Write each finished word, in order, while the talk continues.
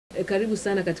Karibu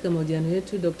sana katika mahojiano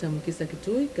yetu Dr. Mkisa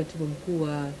Kitui, katibu mkuu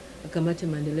wa kamati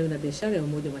ya maendeleo na biashara ya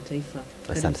Umoja wa Mataifa.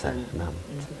 Asante sana. Naam.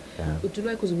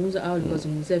 Tuliwahi kuzungumza awali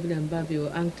kuzungumzia vile ambavyo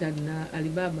UNCTAD na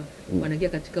Alibaba wanaingia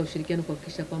katika ushirikiano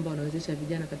kuhakikisha kwamba wanawezesha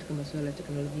vijana katika masuala ya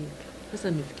teknolojia. Sasa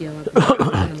imefikia wapi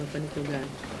na mafanikio gani?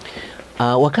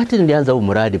 Wakati nilianza huu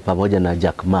mradi pamoja na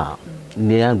Jack Ma,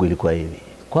 nia yangu ilikuwa hivi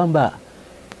kwamba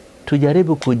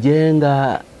tujaribu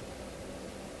kujenga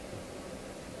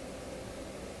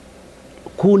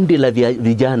kundi la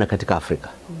vijana katika Afrika,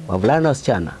 wavulana na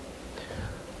wasichana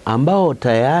ambao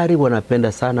tayari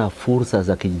wanapenda sana fursa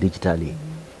za kidijitali.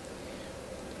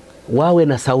 Wawe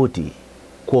na sauti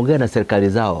kuongea na serikali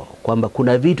zao kwamba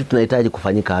kuna vitu tunahitaji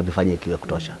kufanyika, havifanyiki vya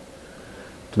kutosha.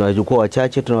 Tunawachukua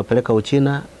wachache, tunawapeleka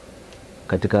Uchina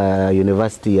katika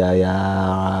university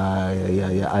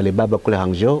ya Alibaba kule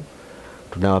Hangzhou.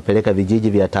 Tunawapeleka vijiji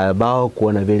vya Taibao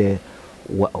kuona vile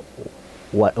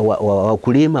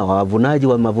wakulima, wavunaji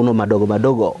wa mavuno madogo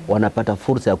madogo wanapata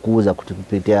fursa ya kuuza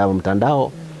kupitia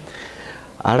mtandao.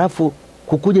 Alafu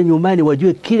kukuja nyumbani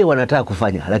wajue kile wanataka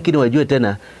kufanya, lakini wajue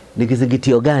tena ni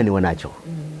kizingitio gani wanacho.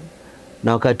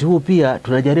 Na wakati huu pia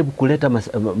tunajaribu kuleta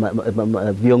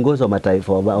viongozi wa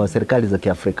mataifa wa serikali za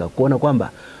Kiafrika kuona kwamba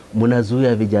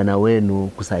mnazuia vijana wenu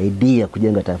kusaidia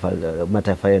kujenga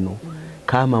mataifa yenu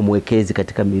kama mwekezi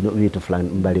katika vitu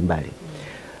mbalimbali.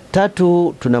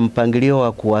 Tatu, tuna mpangilio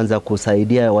wa kuanza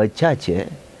kusaidia wachache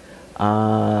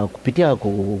kupitia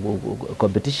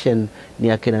competition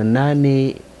ni akina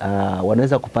nani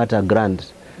wanaweza kupata grant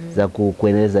za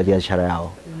kuendeleza biashara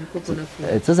yao.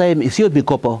 Sasa sio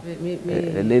mikopo,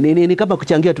 ni kama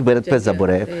kuchangia tu pesa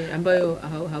bure ambayo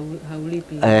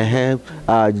haulipi.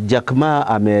 Jack Ma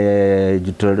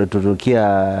ametutukia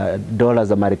dola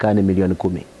za Marekani milioni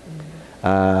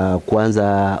 10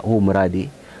 kuanza huu mradi,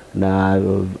 na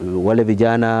wale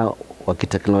vijana wa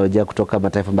kiteknolojia kutoka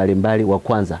mataifa mbalimbali wa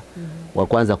kwanza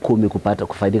 10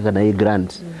 kufaidika na hii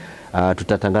grant.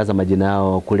 Tutatangaza majina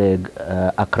yao kule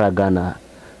Accra, Ghana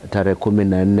tarehe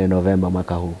 14 Novemba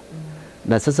mwaka huu.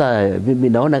 Na sasa mimi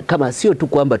naona kama sio tu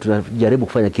kwamba tunajaribu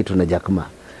kufanya kitu na Jack Ma.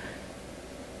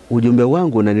 Ujumbe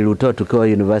wangu na niliutoa tukiwa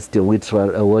University of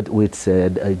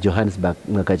Johannesburg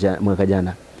mwaka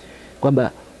jana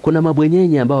kwamba kuna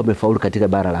mabwenyenye ambao wamefaulu katika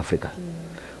bara la Afrika.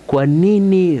 Kwa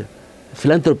nini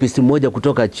philanthropist mmoja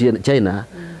kutoka China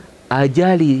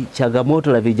ajali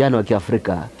changamoto la vijana wa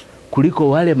Kiafrika kuliko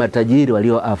wale matajiri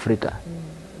walio Afrika?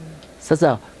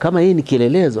 Sasa kama hii ni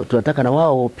kielelezo, tunataka na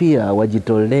wao pia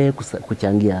wajitolee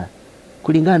kuchangia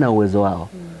kulingana na uwezo wao.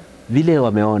 Vile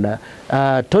wameona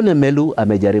Tony Melu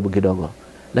amejaribu kidogo,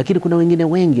 lakini kuna wengine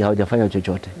wengi hawajafanya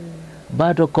chochote.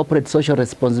 Bado corporate social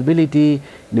responsibility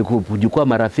ni kujukua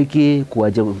marafiki,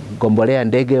 kuwagombolea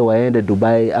ndege waende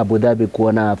Dubai, Abu Dhabi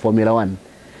kuona Formula 1.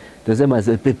 Tunasema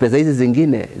pesa hizi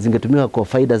zingine zingetumiwa kwa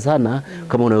faida sana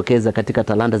kama unawekeza katika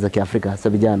talanta za Kiafrika hasa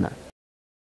vijana.